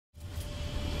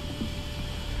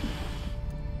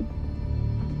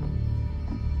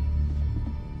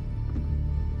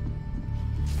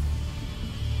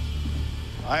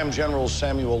I am General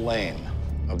Samuel Lane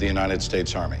of the United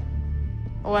States Army.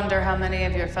 I wonder how many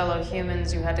of your fellow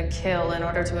humans you had to kill in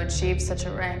order to achieve such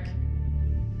a rank.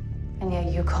 And yet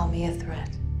you call me a threat.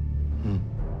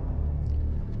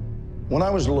 When I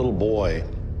was a little boy,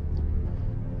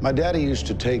 my daddy used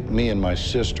to take me and my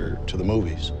sister to the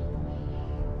movies.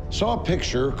 Saw a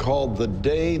picture called The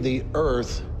Day the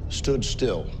Earth Stood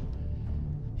Still.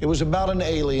 It was about an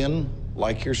alien,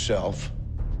 like yourself,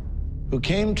 who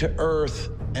came to Earth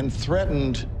and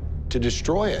threatened to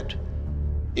destroy it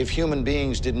if human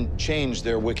beings didn't change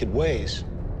their wicked ways.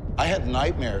 I had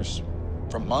nightmares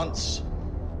for months.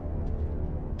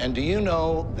 And do you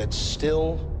know that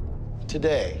still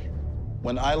today,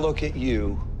 when I look at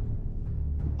you,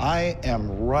 I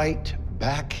am right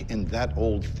back in that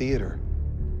old theater,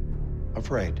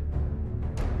 afraid.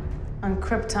 On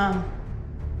Krypton,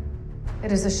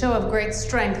 it is a show of great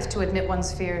strength to admit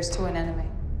one's fears to an enemy.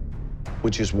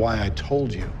 Which is why I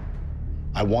told you.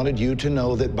 I wanted you to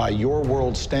know that by your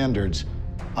world standards,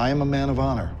 I am a man of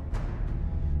honor.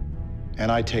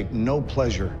 And I take no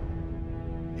pleasure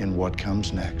in what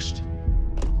comes next.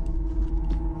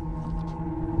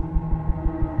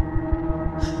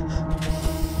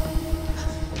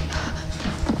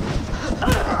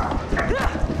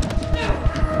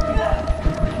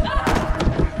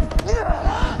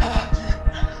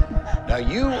 Now,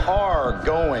 you are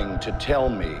going to tell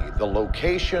me the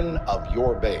location of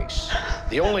your base.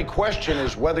 The only question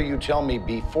is whether you tell me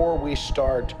before we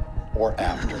start or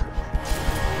after.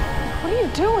 What are you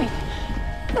doing?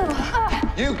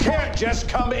 You can't just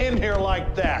come in here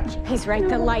like that. He's right,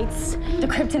 the lights. The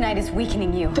kryptonite is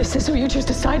weakening you. This is who you choose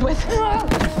to side with?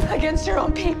 Against your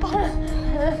own people?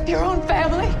 Your own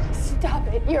family? Stop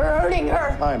it, you're hurting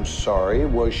her. I'm sorry,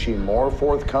 was she more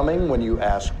forthcoming when you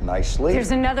asked nicely? There's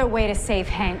another way to save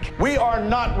Hank. We are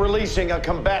not releasing a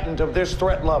combatant of this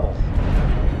threat level.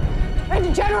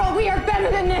 And General, we are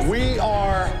better than this. We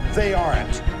are, they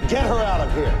aren't. Get her out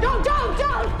of here. No, don't!